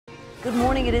Good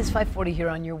morning. It is 5:40 here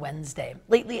on your Wednesday.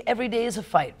 Lately, every day is a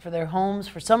fight for their homes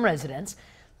for some residents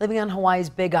living on Hawaii's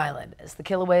Big Island as the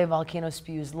Kilauea Volcano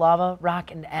spews lava, rock,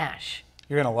 and ash.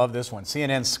 You're going to love this one.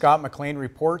 CNN's Scott McLean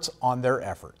reports on their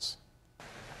efforts.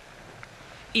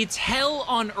 It's hell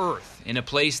on earth in a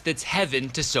place that's heaven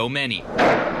to so many.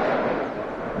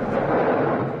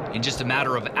 In just a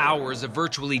matter of hours, a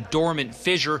virtually dormant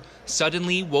fissure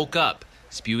suddenly woke up,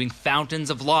 spewing fountains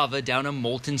of lava down a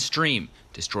molten stream,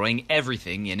 destroying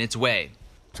everything in its way.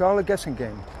 It's all a guessing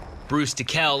game. Bruce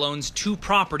DeKell owns 2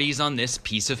 properties on this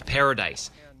piece of paradise.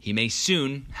 He may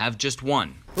soon have just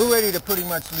one. We're ready to pretty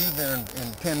much leave there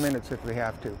in 10 minutes if we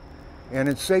have to. And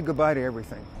it's say goodbye to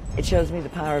everything. It shows me the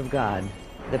power of God,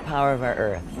 the power of our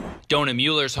earth. Donna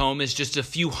Mueller's home is just a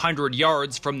few hundred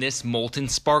yards from this molten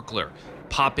sparkler,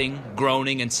 popping,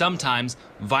 groaning, and sometimes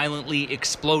violently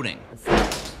exploding.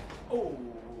 Oh,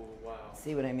 wow.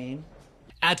 See what I mean?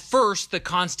 At first, the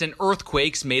constant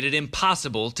earthquakes made it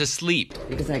impossible to sleep.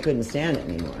 Because I couldn't stand it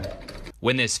anymore.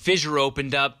 When this fissure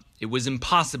opened up, it was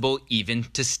impossible even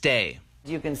to stay.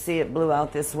 You can see it blew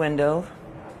out this window,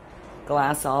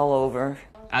 glass all over.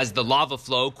 As the lava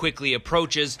flow quickly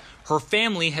approaches, her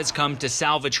family has come to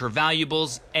salvage her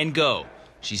valuables and go.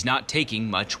 She's not taking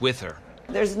much with her.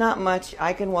 There's not much.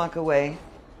 I can walk away.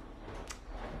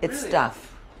 It's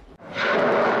stuff.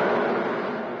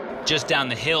 Just down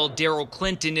the hill, Daryl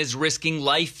Clinton is risking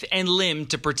life and limb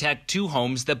to protect 2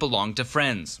 homes that belong to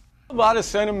friends. A lot of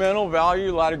sentimental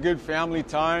value, a lot of good family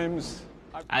times.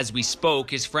 As we spoke,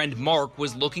 his friend Mark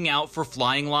was looking out for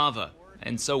flying lava,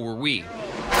 and so were we.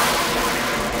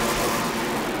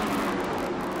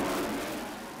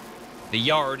 The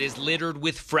yard is littered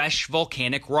with fresh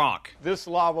volcanic rock. This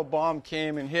lava bomb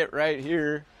came and hit right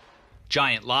here.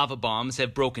 Giant lava bombs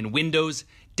have broken windows,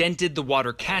 dented the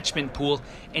water catchment pool,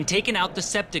 and taken out the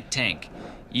septic tank.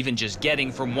 Even just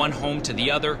getting from one home to the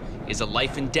other is a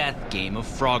life and death game of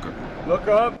Frogger. Look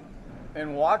up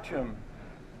and watch them.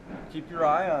 Keep your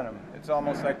eye on them. It's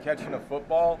almost like catching a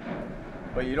football,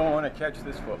 but you don't want to catch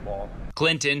this football.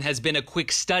 Clinton has been a quick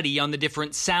study on the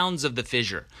different sounds of the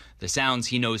fissure, the sounds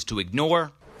he knows to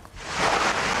ignore.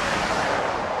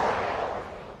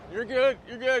 You're good,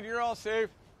 you're all safe.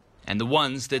 And the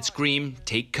ones that scream,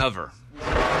 take cover.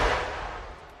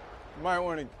 You might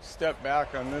want to step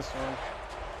back on this one.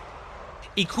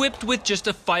 Equipped with just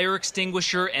a fire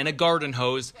extinguisher and a garden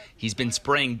hose, he's been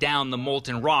spraying down the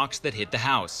molten rocks that hit the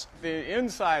house. The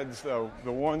insides, though,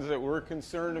 the ones that we're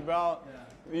concerned about,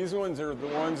 these ones are the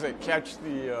ones that catch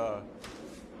the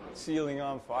ceiling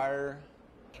on fire.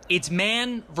 It's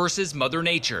man versus Mother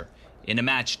Nature in a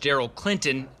match Daryl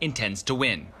Clinton intends to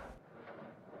win.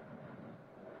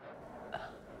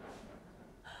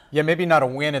 Yeah, maybe not a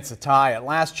win, it's a tie. At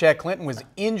last check, Clinton was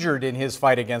injured in his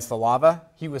fight against the lava.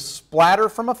 He was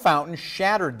splattered from a fountain,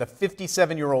 shattered the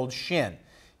 57-year-old shin.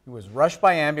 He was rushed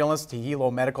by ambulance to Hilo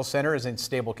Medical Center, is in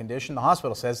stable condition. The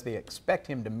hospital says they expect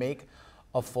him to make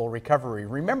a full recovery.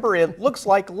 Remember, it looks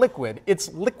like liquid.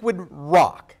 It's liquid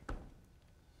rock.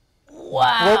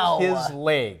 Wow. Broke his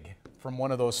leg from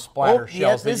one of those splatter shells.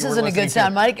 Yes, that this you were isn't a good listening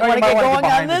sound. to. Mike, Oh, you want to get wanna going on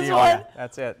behind the this deal, one? yeah,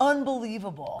 that's it.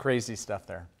 Unbelievable. Crazy stuff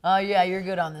there. Oh, yeah, you're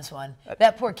good on this one.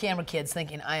 That poor camera kid's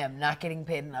thinking, I am not getting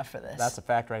paid enough for this. That's a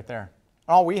fact right there.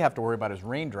 All we have to worry about is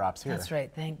raindrops here. That's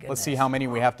right, thank goodness. Let's see how many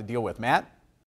we have to deal with. Matt?